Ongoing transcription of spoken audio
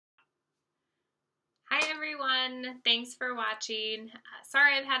everyone. Thanks for watching.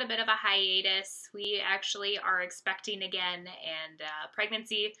 Sorry I've had a bit of a hiatus. We actually are expecting again, and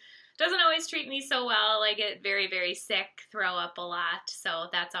pregnancy doesn't always treat me so well. I get very, very sick, throw up a lot, so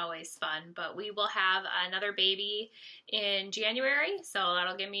that's always fun. But we will have another baby in January, so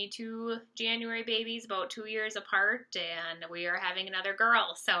that'll give me 2 January babies about 2 years apart, and we are having another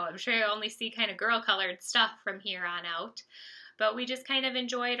girl. So I'm sure you'll only see kind of girl-colored stuff from here on out. But we just kind of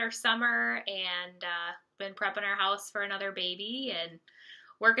enjoyed our summer and been prepping our house for another baby and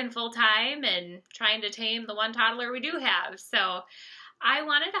working full time and trying to tame the one toddler we do have. So I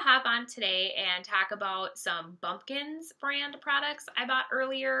wanted to hop on today and talk about some Bumkins brand products I bought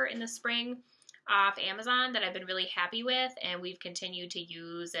earlier in the spring off Amazon that I've been really happy with and we've continued to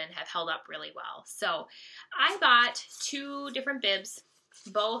use and have held up really well. So I bought 2 different bibs.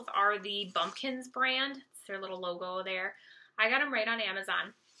 Both are the Bumkins brand. It's their little logo there. I got them right on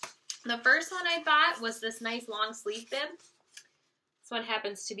Amazon. The first one I bought was this nice long sleeve bib. This one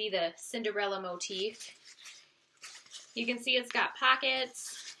happens to be the Cinderella motif. You can see it's got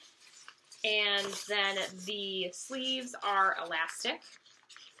pockets, and then the sleeves are elastic.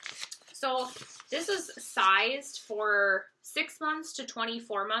 So this is sized for 6 months to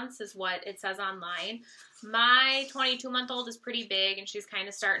 24 months is what it says online. My 22-month-old is pretty big, and she's kind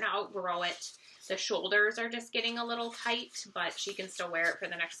of starting to outgrow it. The shoulders are just getting a little tight, but she can still wear it for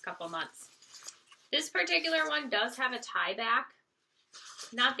the next couple months. This particular one does have a tie back.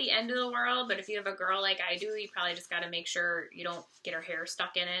 Not the end of the world, but if you have a girl like I do, you probably just got to make sure you don't get her hair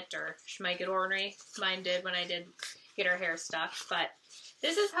stuck in it, or she might get ornery. Mine did when I did get her hair stuck, but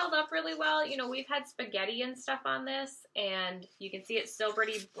this has held up really well. You know, we've had spaghetti and stuff on this, and you can see it's still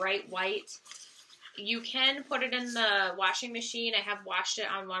pretty bright white. You can put it in the washing machine. I have washed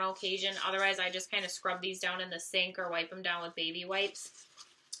it on one occasion. Otherwise, I just kind of scrub these down in the sink or wipe them down with baby wipes.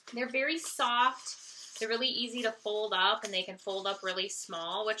 They're very soft. They're really easy to fold up, and they can fold up really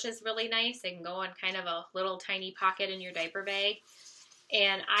small, which is really nice. They can go in kind of a little tiny pocket in your diaper bag.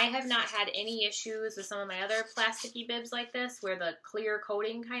 And I have not had any issues with some of my other plasticky bibs like this where the clear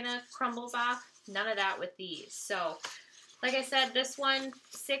coating kind of crumbles off. None of that with these. So, like I said, this one,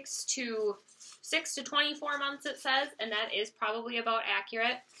 6 to 24 months it says, and that is probably about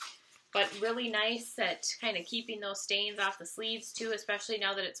accurate, but really nice at kind of keeping those stains off the sleeves too, especially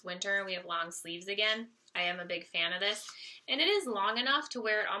now that it's winter and we have long sleeves again. I am a big fan of this, and it is long enough to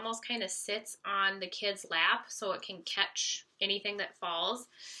where it almost kind of sits on the kid's lap so it can catch anything that falls.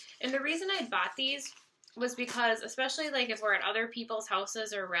 And the reason I bought these was because, especially like if we're at other people's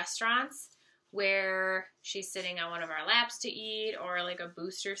houses or restaurants, where she's sitting on one of our laps to eat, or like a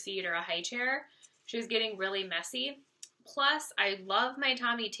booster seat or a high chair, she's getting really messy. Plus, I love my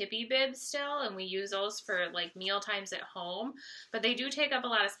Tommy Tippy bibs still, and we use those for like meal times at home, but they do take up a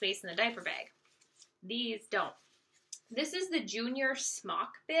lot of space in the diaper bag. These don't. This is the Junior Smock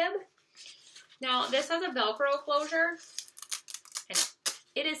bib. Now, this has a Velcro closure, and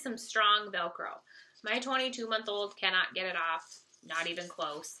it is some strong Velcro. My 22-month-old cannot get it off, not even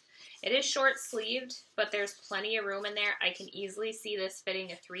close. It is short sleeved, but there's plenty of room in there. I can easily see this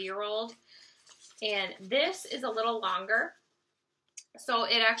fitting a 3-year-old. And this is a little longer, so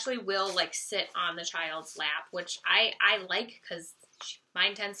it actually will like sit on the child's lap, which I like because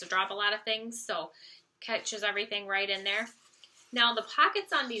mine tends to drop a lot of things, so catches everything right in there. Now the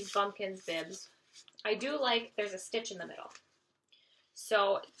pockets on these Bumkins bibs, I do like there's a stitch in the middle.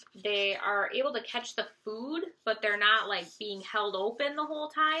 So they are able to catch the food, but they're not like being held open the whole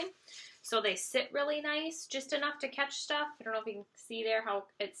time. So they sit really nice, just enough to catch stuff. I don't know if you can see there how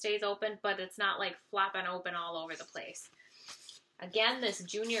it stays open, but it's not like flopping open all over the place. Again, this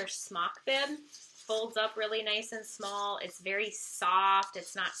Junior Smock bib folds up really nice and small. It's very soft.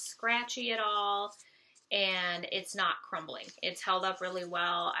 It's not scratchy at all, and it's not crumbling. It's held up really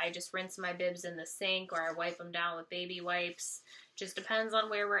well. I just rinse my bibs in the sink, or I wipe them down with baby wipes. Just depends on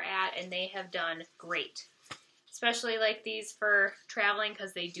where we're at, and they have done great. Especially like these for traveling,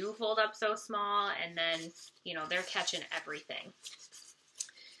 because they do fold up so small, and then, you know, they're catching everything.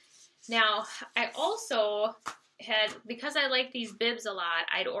 Now, I also had, because I like these bibs a lot,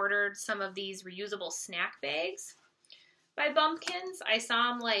 I'd ordered some of these reusable snack bags by Bumkins. I saw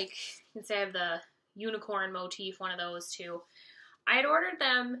them, like, you can say I have the unicorn motif, one of those too. I had ordered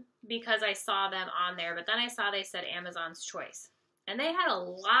them because I saw them on there, but then I saw they said Amazon's Choice. And they had a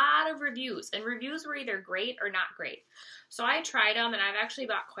lot of reviews, and reviews were either great or not great. So I tried them, and I've actually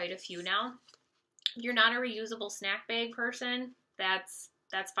bought quite a few now. If you're not a reusable snack bag person, that's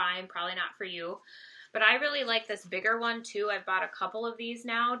fine, probably not for you. But I really like this bigger one too. I've bought a couple of these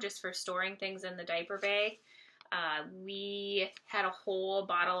now just for storing things in the diaper bag. We had a whole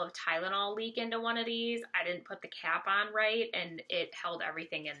bottle of Tylenol leak into one of these. I didn't put the cap on right, and it held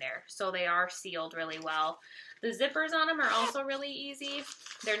everything in there. So they are sealed really well. The zippers on them are also really easy.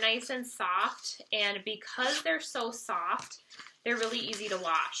 They're nice and soft, and because they're so soft, they're really easy to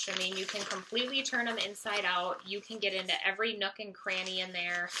wash. I mean, you can completely turn them inside out. You can get into every nook and cranny in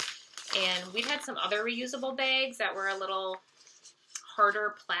there. And we've had some other reusable bags that were a little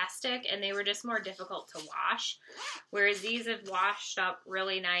harder plastic, and they were just more difficult to wash. Whereas these have washed up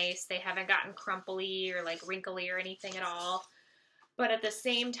really nice. They haven't gotten crumply or like wrinkly or anything at all. But at the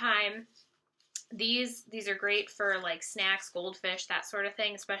same time, these are great for like snacks, goldfish, that sort of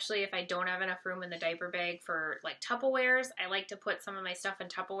thing, especially if I don't have enough room in the diaper bag for like Tupperwares. I like to put some of my stuff in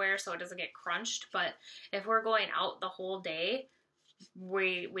Tupperware so it doesn't get crunched, but if we're going out the whole day,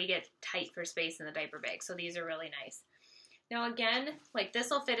 we get tight for space in the diaper bag, so these are really nice. Now again, like this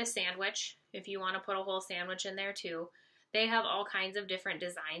will fit a sandwich if you want to put a whole sandwich in there too. They have all kinds of different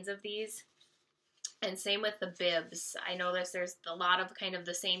designs of these. And same with the bibs. I know there's a lot of kind of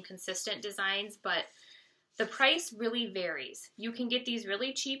the same consistent designs, but the price really varies. You can get these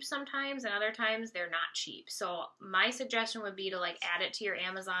really cheap sometimes, and other times they're not cheap. So my suggestion would be to like add it to your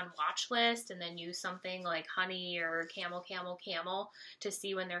Amazon watch list and then use something like Honey or Camel to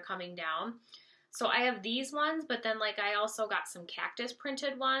see when they're coming down. So I have these ones, but then like I also got some cactus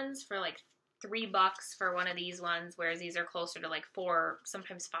printed ones for like $3 for one of these ones, whereas these are closer to like $4,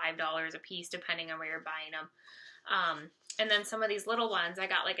 sometimes $5 a piece, depending on where you're buying them. And then some of these little ones, I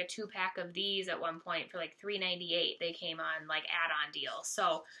got like a 2-pack of these at one point for like $3.98. They came on like add-on deal.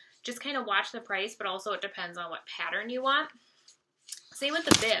 So just kind of watch the price, but also it depends on what pattern you want. Same with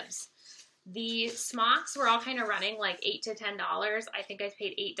the bibs. The smocks were all kind of running like $8 to $10. I think I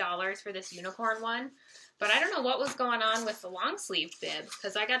paid $8 for this unicorn one. But I don't know what was going on with the long-sleeved bib,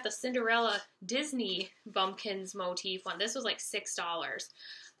 because I got the Cinderella Disney Bumpkins motif one. This was like $6.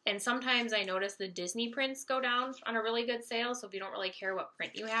 And sometimes I notice the Disney prints go down on a really good sale, so if you don't really care what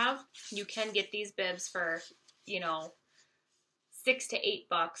print you have, you can get these bibs for, you know, $6 to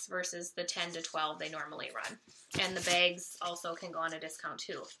 $8 versus the 10 to 12 they normally run. And the bags also can go on a discount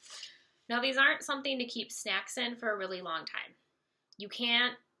too. Now these aren't something to keep snacks in for a really long time. You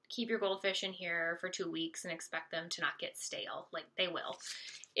can't keep your goldfish in here for 2 weeks and expect them to not get stale. Like, they will.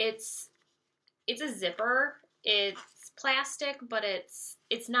 It's a zipper. It's plastic, but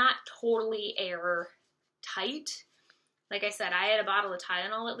it's not totally airtight. Like I said, I had a bottle of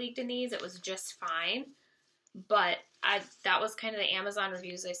Tylenol that leaked in these. It was just fine. But that was kind of the Amazon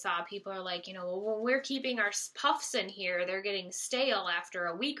reviews I saw. People are like, you know, well, when we're keeping our puffs in here, they're getting stale after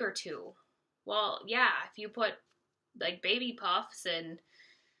a week or two. Well, yeah, if you put like baby puffs and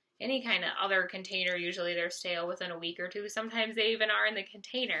any kind of other container, usually they're stale within a week or two. Sometimes they even are in the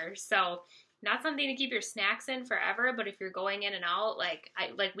container. So not something to keep your snacks in forever, but if you're going in and out, like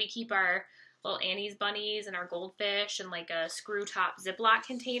we keep our little Annie's bunnies and our goldfish in like a screw top Ziploc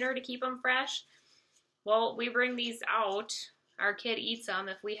container to keep them fresh. Well, we bring these out. Our kid eats them.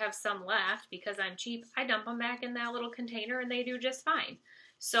 If we have some left, because I'm cheap, I dump them back in that little container and they do just fine.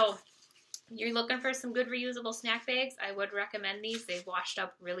 So you're looking for some good reusable snack bags, I would recommend these. They've washed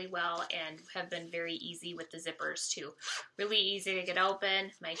up really well and have been very easy with the zippers too. Really easy to get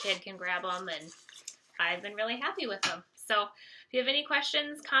open. My kid can grab them, and I've been really happy with them. So if you have any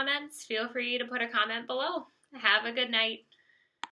questions, comments, feel free to put a comment below. Have a good night.